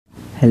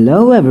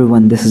Hello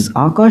everyone, this is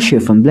Akash here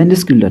from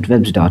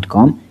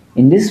blenderschool.webs.com.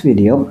 In this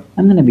video,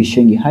 I'm going to be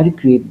showing you how to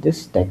create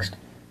this text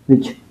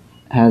which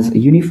has a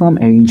uniform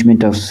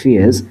arrangement of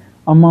spheres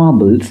or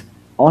marbles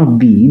or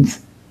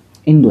beads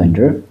in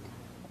Blender.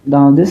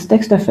 Now this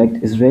text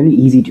effect is really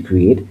easy to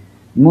create.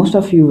 Most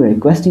of you were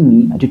requesting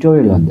me a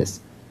tutorial on this.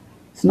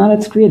 So now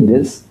let's create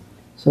this.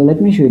 So let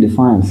me show you the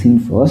final scene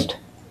first.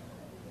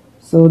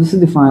 So this is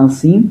the final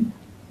scene.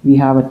 We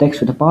have a text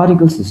with a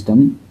particle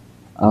system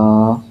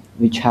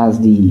which has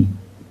the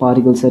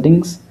particle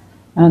settings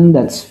and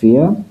that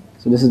sphere.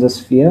 So this is the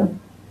sphere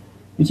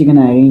which you can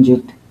arrange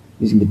it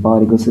using the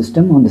particle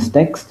system on this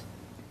text.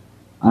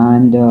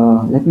 And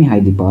let me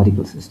hide the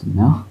particle system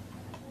now.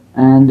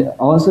 And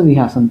also we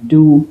have some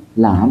two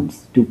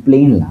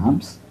plain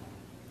lamps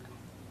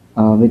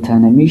with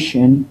an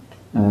emission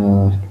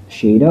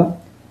shader.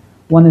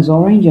 One is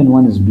orange and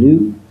one is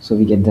blue, so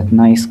we get that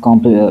nice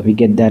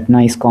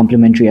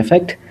complementary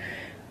effect.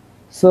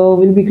 So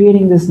we'll be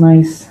creating this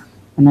nice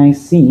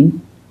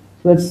scene.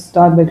 So let's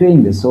start by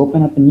creating this. So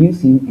open up a new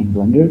scene in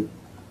Blender,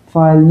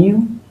 file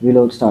new,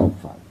 reload startup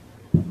file.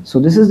 So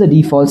this is the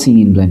default scene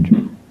in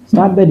Blender.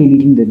 Start by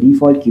deleting the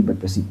default key by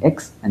pressing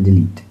X and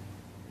delete.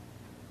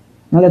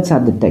 Now let's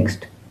add the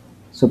text.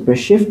 So press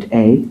Shift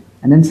A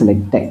and then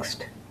select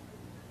text.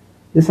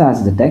 This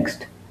adds the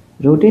text.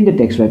 Rotate the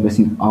text by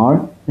pressing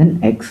R, then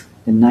X,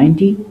 then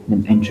 90,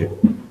 then enter.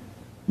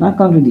 Now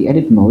come to the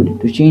edit mode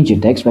to change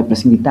your text by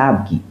pressing the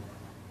tab key.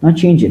 Now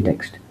change your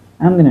text.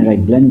 I'm going to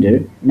write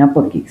Blender in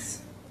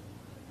uppercase.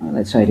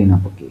 Let's write in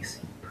uppercase.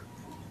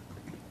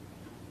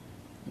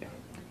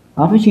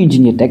 After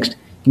changing your text,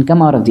 you can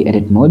come out of the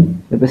edit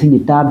mode by pressing the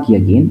tab key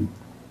again.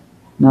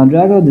 Now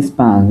drag out this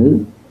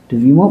panel to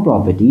view more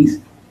properties.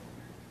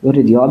 Go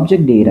to the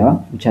object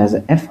data, which has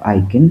a F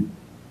icon,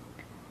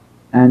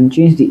 and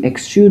change the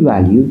extrude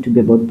value to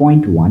be about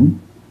 0.1.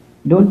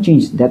 Don't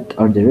change the depth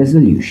or the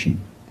resolution.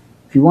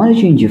 If you want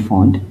to change your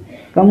font,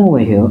 come over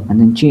here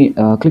and then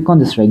click on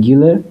this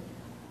regular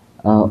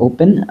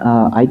open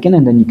icon,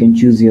 and then you can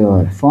choose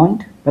your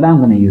font, but I'm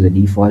going to use a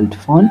default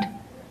font.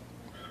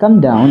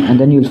 Come down and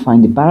then you'll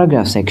find the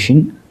paragraph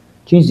section.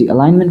 Change the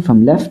alignment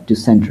from left to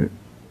center.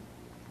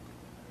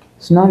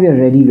 So now we are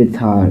ready with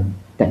our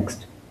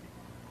text.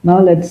 Now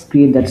let's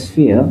create that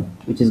sphere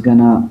which is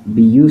gonna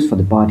be used for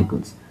the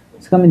particles.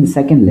 So come in the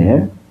second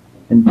layer,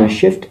 then press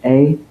Shift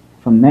A,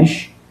 from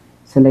mesh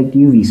select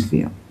UV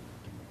sphere.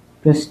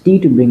 Press T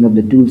to bring up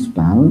the tools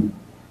panel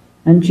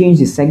and change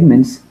the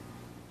segments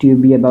to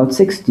be about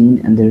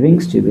 16 and the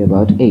rings to be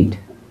about 8.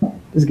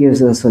 This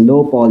gives us a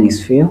low poly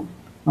sphere.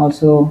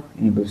 Also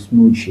enable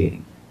smooth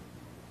shading.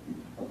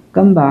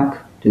 Come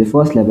back to the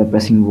first layer by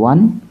pressing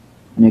 1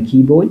 on your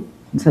keyboard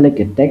and select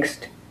a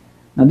text.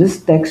 Now this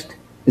text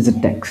is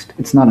a text,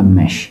 it's not a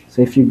mesh.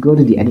 So if you go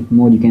to the edit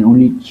mode, you can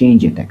only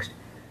change your text.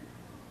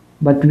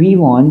 But we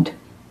want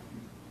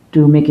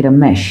to make it a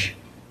mesh.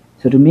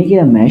 So to make it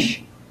a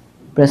mesh,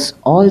 press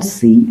Alt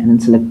C and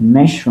then select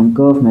mesh from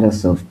curve meta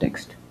surf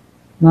text.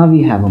 Now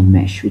we have a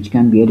mesh which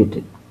can be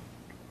edited.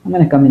 I'm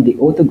going to come in the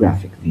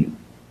orthographic view.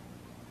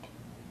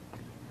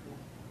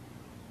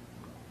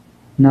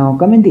 Now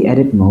come in the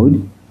edit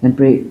mode, then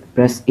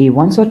press A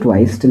once or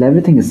twice till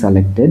everything is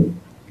selected.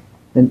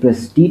 Then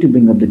press T to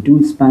bring up the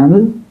tools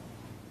panel.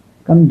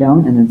 Come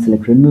down and then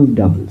select remove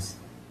doubles.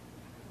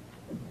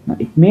 Now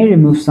it may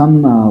remove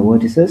some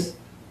vertices,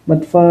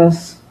 but for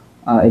us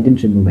it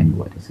didn't remove any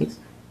vertices.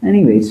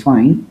 Anyway, it's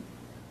fine.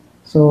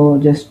 So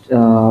just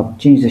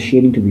change the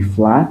shading to be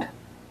flat.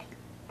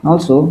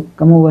 Also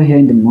come over here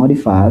in the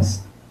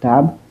modifiers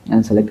tab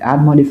and select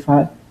add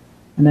modifier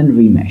and then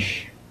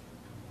remesh.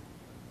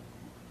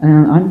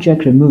 And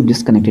uncheck remove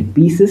disconnected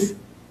pieces,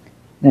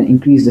 then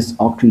increase this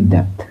octree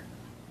depth.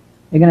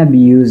 You're gonna be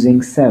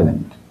using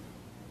 7.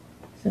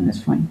 7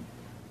 is fine.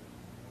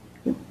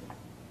 Yep.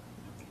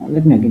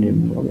 Let me again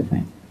remove. Okay,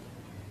 fine.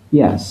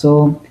 Yeah,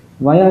 so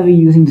why are we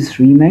using this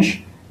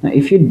remesh? Now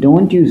if you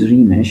don't use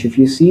remesh, if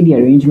you see the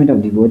arrangement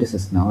of the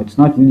vertices now, it's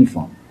not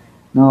uniform.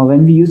 Now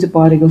when we use the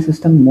particle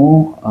system,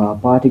 more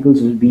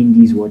particles will be in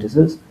these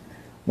vertices,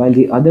 while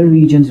the other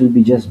regions will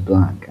be just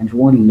blank and it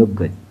won't look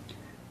good.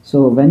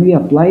 So when we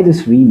apply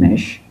this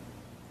remesh,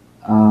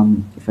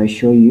 if I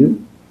show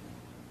you,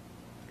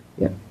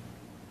 yeah.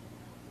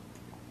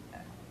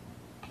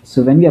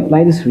 So when we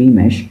apply this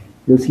remesh,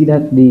 you'll see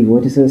that the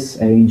vertices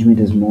arrangement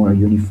is more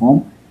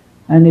uniform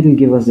and it will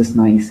give us this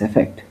nice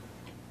effect.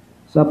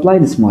 So apply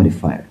this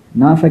modifier.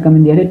 Now if I come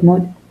in the edit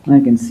mode, now I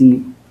can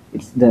see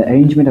the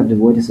arrangement of the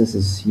vertices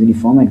is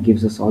uniform. It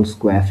gives us all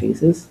square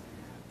faces.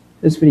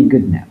 It's pretty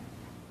good now.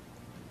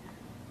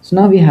 So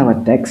now we have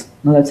a text.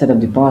 Now let's set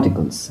up the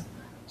particles.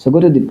 So go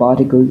to the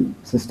particle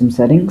system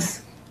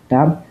settings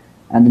tab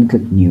and then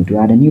click new to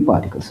add a new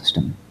particle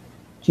system.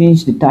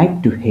 Change the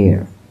type to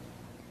hair.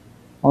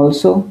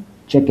 Also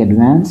check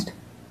advanced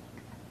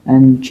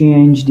and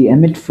change the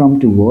emit from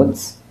to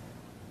words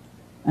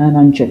and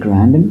uncheck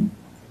random.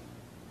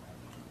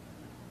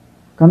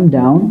 Come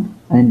down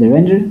and in the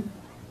render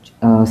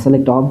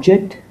select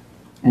object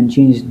and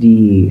change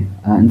the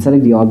and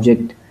select the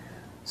object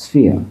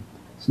sphere.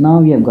 So now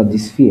we have got the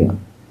sphere.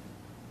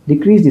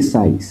 Decrease the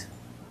size.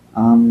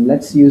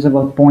 Let's use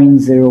about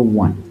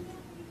 0.01.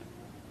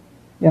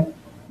 Yep.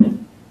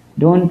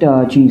 Don't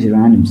change the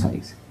random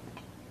size.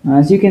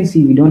 As you can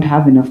see, we don't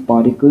have enough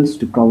particles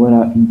to cover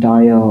our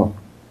entire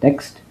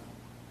text,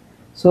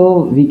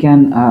 so we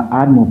can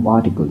add more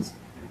particles.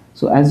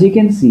 So as you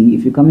can see,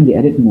 if you come in the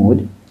edit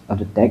mode of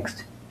the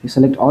text, you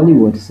select all the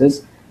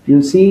vertices,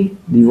 you'll see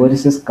the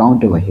vertices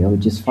count over here,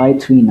 which is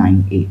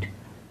 5398.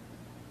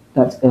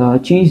 That's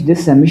change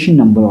this emission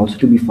number also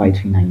to be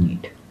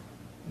 5398.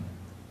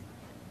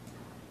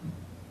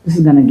 This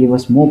is gonna give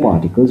us more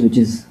particles, which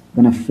is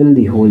gonna fill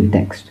the whole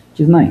text, which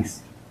is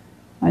nice.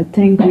 I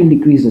think we'll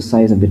decrease the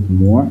size a bit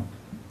more,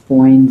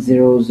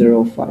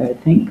 0.005, I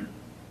think.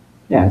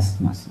 Yes,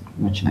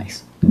 much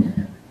nice.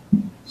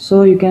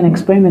 So you can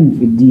experiment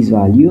with these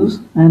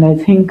values, and I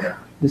think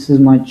this is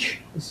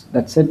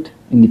that's it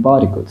in the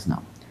particles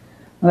now.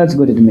 Now let's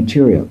go to the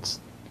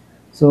materials.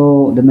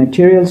 So the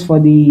materials for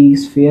the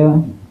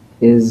sphere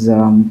is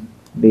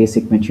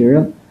basic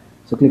material.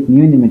 So click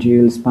new in the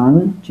materials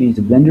panel, change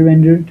the blender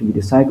render to be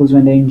the cycles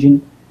render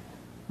engine.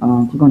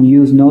 Click on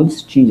use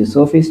nodes, change the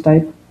surface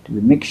type to be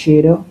mix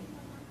shader,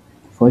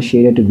 first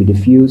shader to be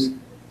diffuse,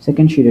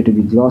 second shader to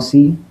be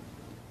glossy,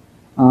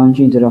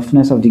 change the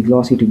roughness of the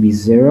glossy to be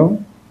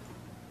 0,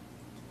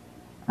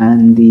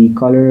 and the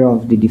color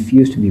of the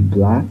diffuse to be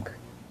black,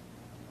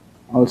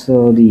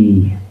 also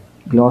the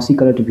glossy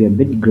color to be a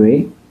bit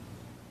gray,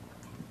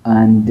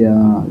 and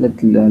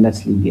let's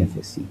leave the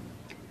FSC.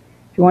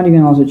 If you want, you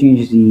can also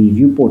change the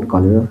viewport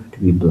color to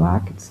be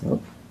black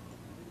itself.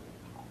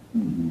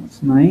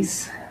 That's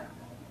nice.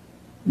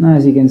 Now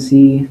as you can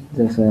see,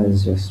 this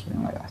is just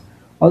like that.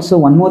 Also,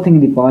 one more thing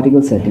in the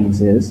particle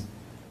settings is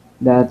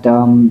that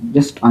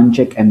just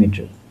uncheck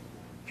emitter.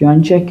 If you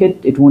uncheck it,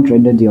 it won't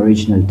render the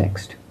original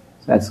text.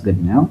 So that's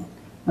good now.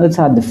 Now let's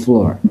add the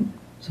floor.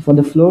 So for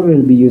the floor,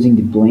 we'll be using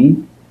the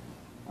plane.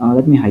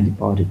 Let me hide the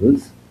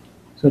particles.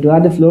 So to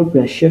add the floor,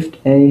 press Shift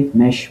A,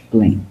 Mesh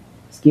Plane.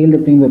 Scale the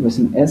plane by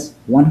pressing S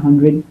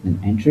 100, then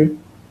enter.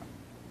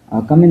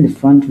 Come in the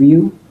front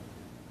view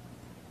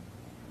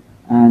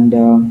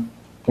and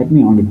get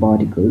me on the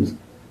particles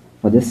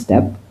for this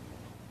step.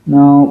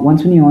 Now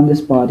once when you're on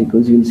these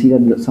particles, you'll see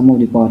that some of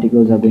the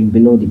particles are going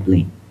below the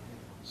plane.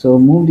 So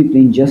move the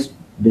plane just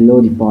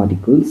below the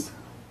particles,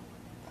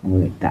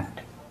 like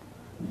that.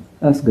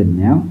 That's good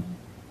now.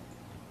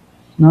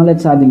 Now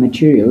let's add the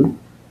material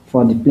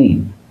for the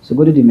plane. So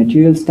go to the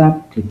materials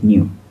tab, click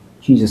new.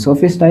 Change the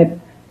surface type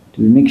to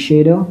be mix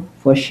shader,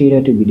 first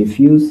shader to be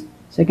diffuse,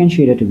 second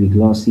shader to be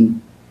glossy.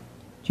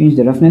 Change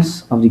the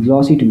roughness of the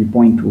glossy to be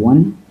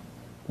 0.1,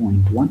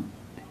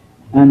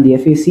 and the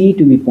FAC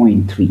to be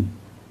 0.3.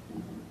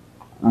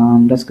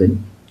 That's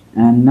good.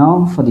 And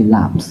now for the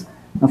lamps.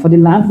 Now for the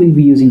lamp, we'll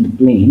be using the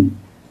plane.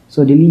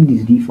 So delete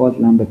this default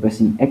lamp by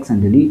pressing X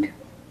and delete,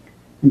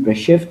 and press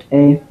Shift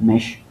A,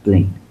 Mesh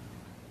Plane.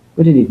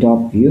 Go to the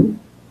top view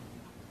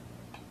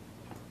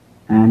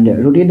and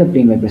rotate the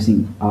plane by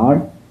pressing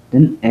R,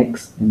 then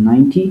X, then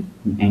 90,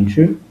 and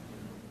enter.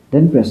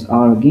 Then press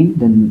R again,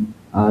 then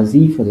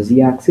Z for the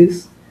Z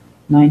axis,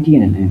 90,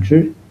 and then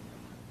enter.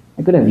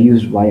 I could have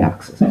used Y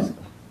axis.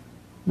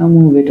 Now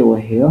move it over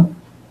here,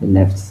 the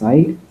left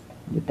side,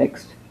 the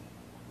text.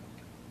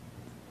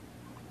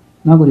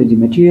 Now go to the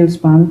materials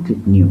panel,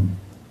 click new.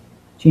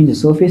 Change the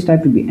surface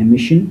type to be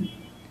emission,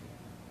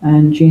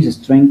 and change the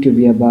strength to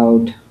be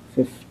about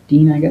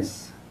 15, I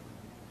guess.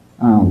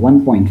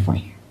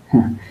 1.5.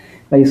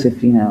 If I use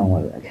 15, I don't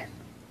want that.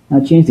 Now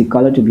change the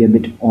color to be a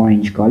bit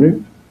orange color.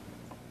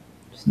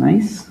 It's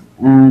nice.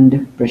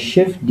 And press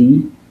Shift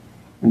D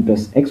and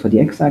press X for the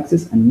X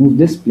axis and move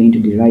this plane to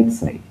the right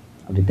side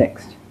of the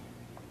text.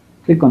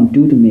 Click on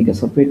 2 to make a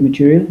separate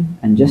material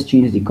and just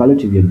change the color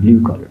to be a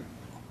blue color.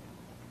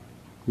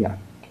 Yeah.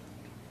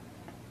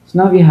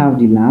 So now we have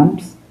the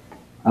lamps.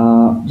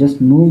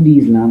 Just move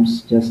these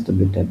lamps just a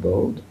bit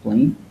above the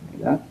plane,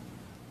 like that.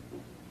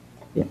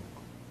 Yeah.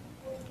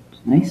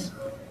 It's nice.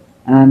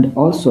 And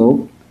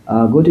also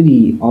go to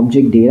the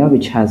object data,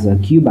 which has a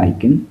cube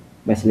icon,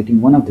 by selecting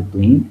one of the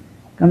plane.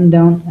 Come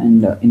down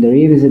and in the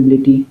ray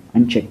visibility,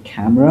 uncheck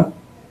camera,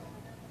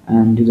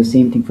 and do the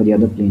same thing for the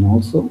other plane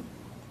also.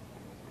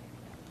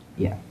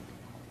 Yeah.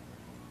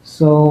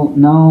 So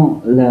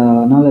now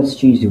let's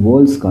change the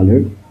world's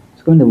color.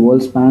 Let's go in the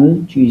world's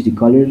panel, change the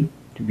color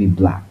to be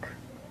black.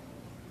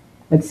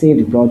 Let's save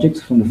the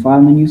projects. From the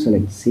file menu,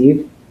 select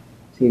save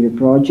the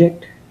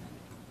project.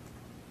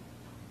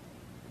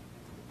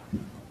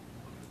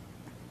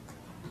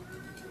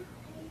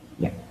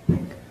 Yeah.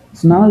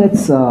 So now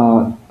let's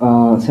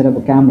set up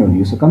a camera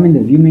view. So come in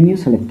the view menu,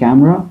 select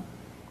camera,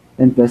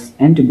 then press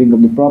N to bring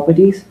up the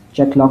properties,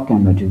 check lock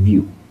camera to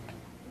view.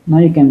 Now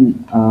you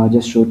can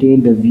just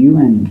rotate the view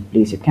and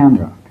place your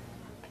camera.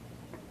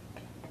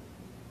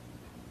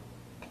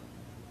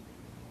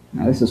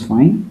 Now this is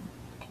fine.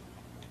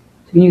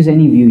 So you can use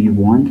any view you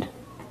want.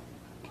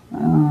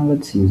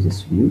 Let's use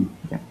this view.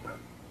 Yep.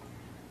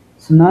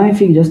 So now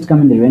if you just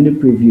come in the render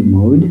preview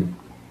mode,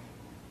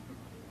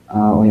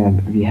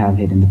 we have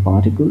hidden the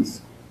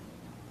particles.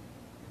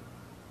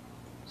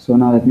 So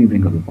now let me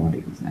bring up the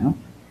particles now.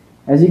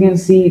 As you can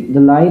see, the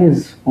light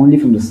is only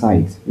from the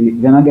sides.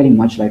 We're not getting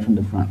much light from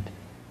the front.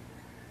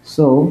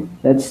 So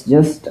let's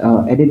just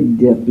edit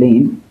the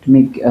plane to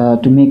make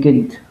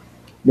it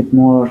a bit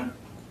more,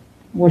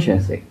 what should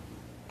I say?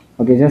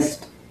 Okay,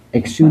 just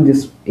extrude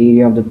this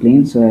area of the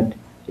plane so that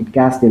it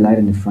casts the light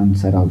on the front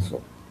side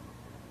also.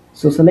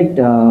 So select,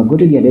 go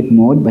to the edit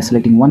mode by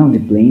selecting one of the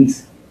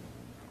planes.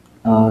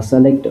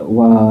 Select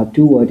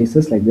two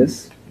vertices like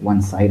this,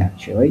 one side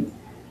actually.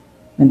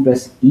 Then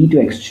press E to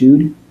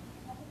extrude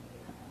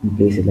and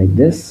place it like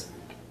this.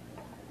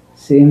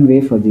 Same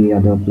way for the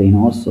other plane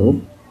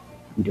also.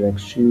 E to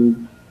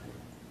extrude,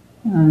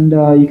 and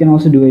you can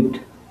also do it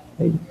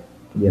like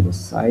to the other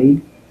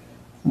side,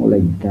 or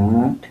like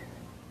that.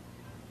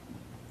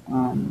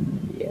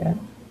 Yeah,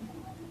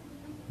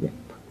 yep,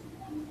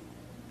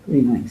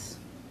 very nice.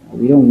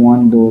 We don't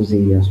want those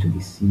areas to be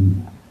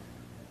seen.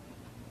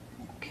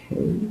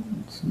 Okay,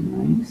 that's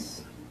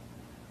nice.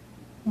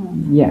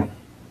 Yeah,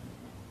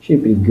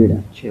 should be pretty good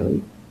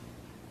actually.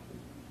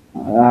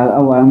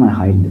 I'm gonna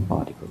hide the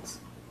particles.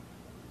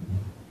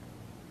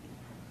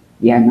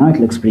 Yeah, now it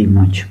looks pretty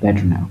much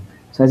better now.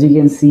 So as you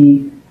can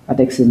see, our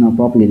text is now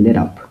properly lit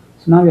up.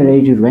 So now we're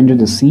ready to render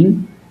the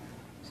scene.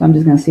 So I'm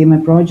just gonna save my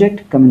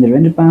project, come in the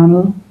render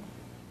panel,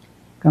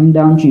 come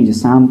down, change the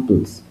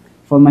samples.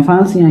 For my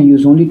final scene, I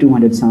used only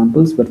 200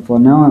 samples, but for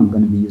now I'm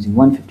gonna be using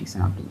 150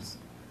 samples.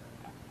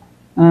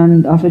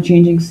 And after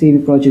changing, save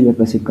your project by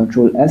pressing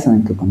Ctrl S and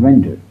then click on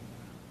render.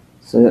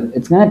 So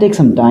it's gonna take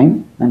some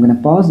time. I'm gonna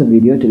pause the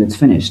video till it's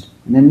finished,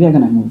 and then we are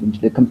gonna move into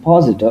the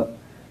compositor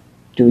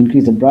to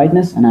increase the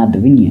brightness and add the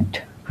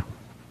vignette.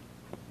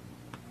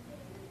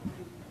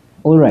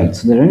 Alright,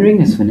 so the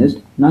rendering is finished.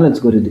 Now let's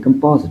go to the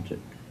compositor.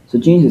 So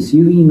change this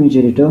UV image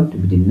editor to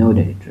be the node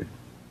editor,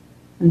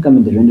 and come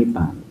in the render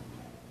panel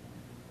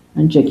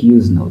and check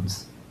use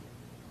nodes.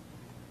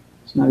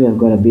 So now we have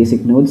got a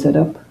basic node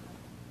setup.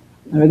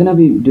 Now we're gonna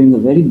be doing a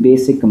very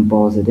basic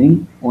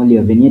compositing, only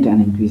a vignette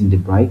and increasing the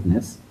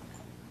brightness.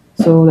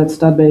 So let's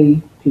start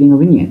by creating a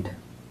vignette.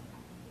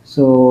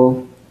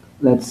 So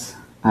let's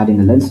add in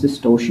a lens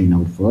distortion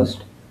node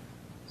first.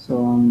 So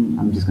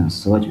I'm just gonna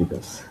search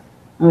because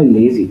I'm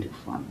lazy to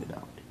find it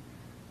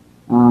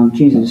out.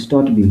 Change the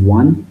distort to be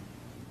 1.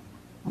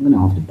 I'm gonna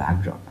off the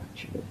backdrop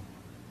actually.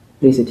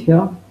 Place it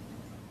here.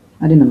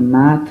 Add in a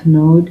math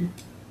node.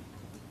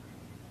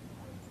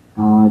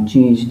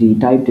 Change the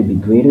type to be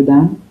greater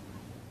than,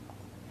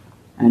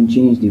 and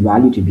change the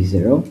value to be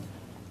 0.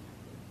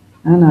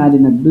 And add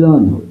in a blur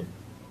node.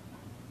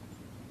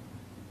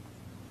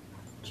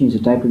 Change the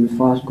type to be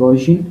fast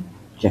Gaussian,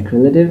 check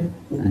relative,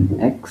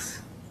 and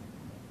X.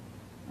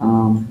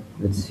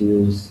 Let's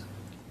use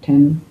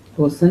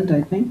 10%,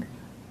 I think.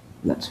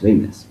 That's way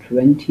less.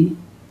 20.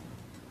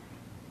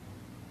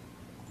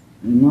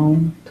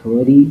 No,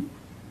 30.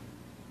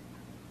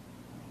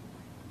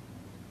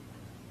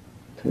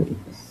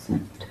 30%.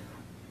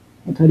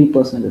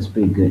 30% is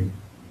pretty good.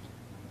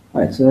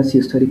 Alright, so let's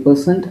use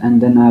 30%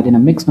 and then add in a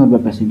mix node by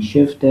pressing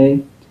Shift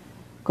A.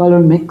 Color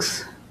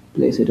mix,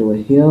 place it over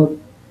here.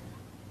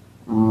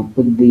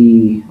 Put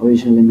the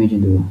original image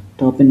into the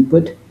top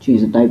input,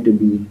 change the type to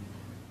be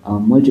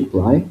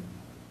multiply,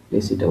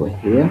 place it over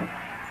here.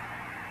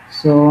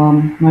 So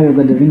now we've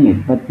got the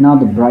vignette, but now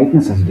the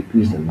brightness has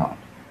decreased a lot.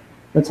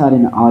 Let's add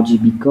in an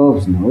RGB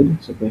curves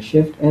node. So press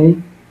Shift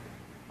A,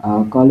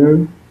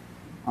 color,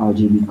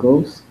 RGB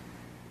curves,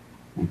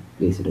 and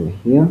place it over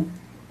here.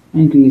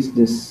 And increase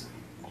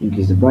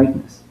the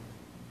brightness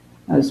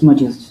as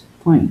much as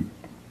fine.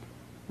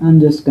 And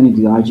just connect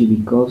the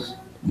RGB curves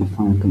to the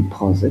final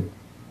composite.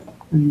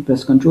 And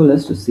press Ctrl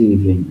S to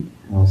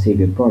save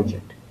your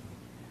project.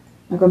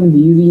 Now come in the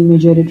UV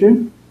image editor,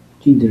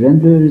 change the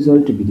render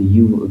result to be the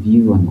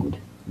viewer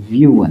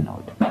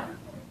node.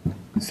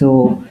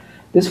 So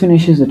this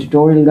finishes the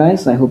tutorial,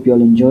 guys. I hope you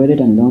all enjoyed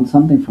it and learned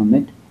something from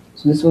it.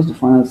 So this was the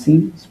final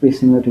scene. It's pretty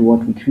similar to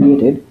what we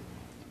created,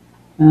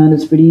 and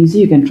it's pretty easy.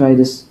 You can try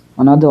this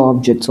on other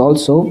objects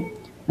also.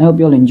 I hope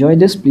you all enjoyed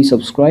this. Please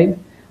subscribe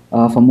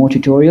for more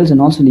tutorials,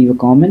 and also leave a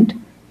comment.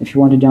 If you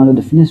want to download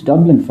the finished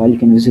 .blend file, you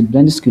can visit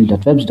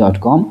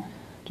blenderskill.webs.com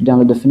to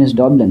download the finished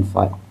 .blend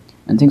file.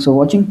 And thanks for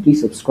watching.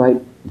 Please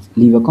subscribe,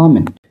 leave a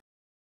comment.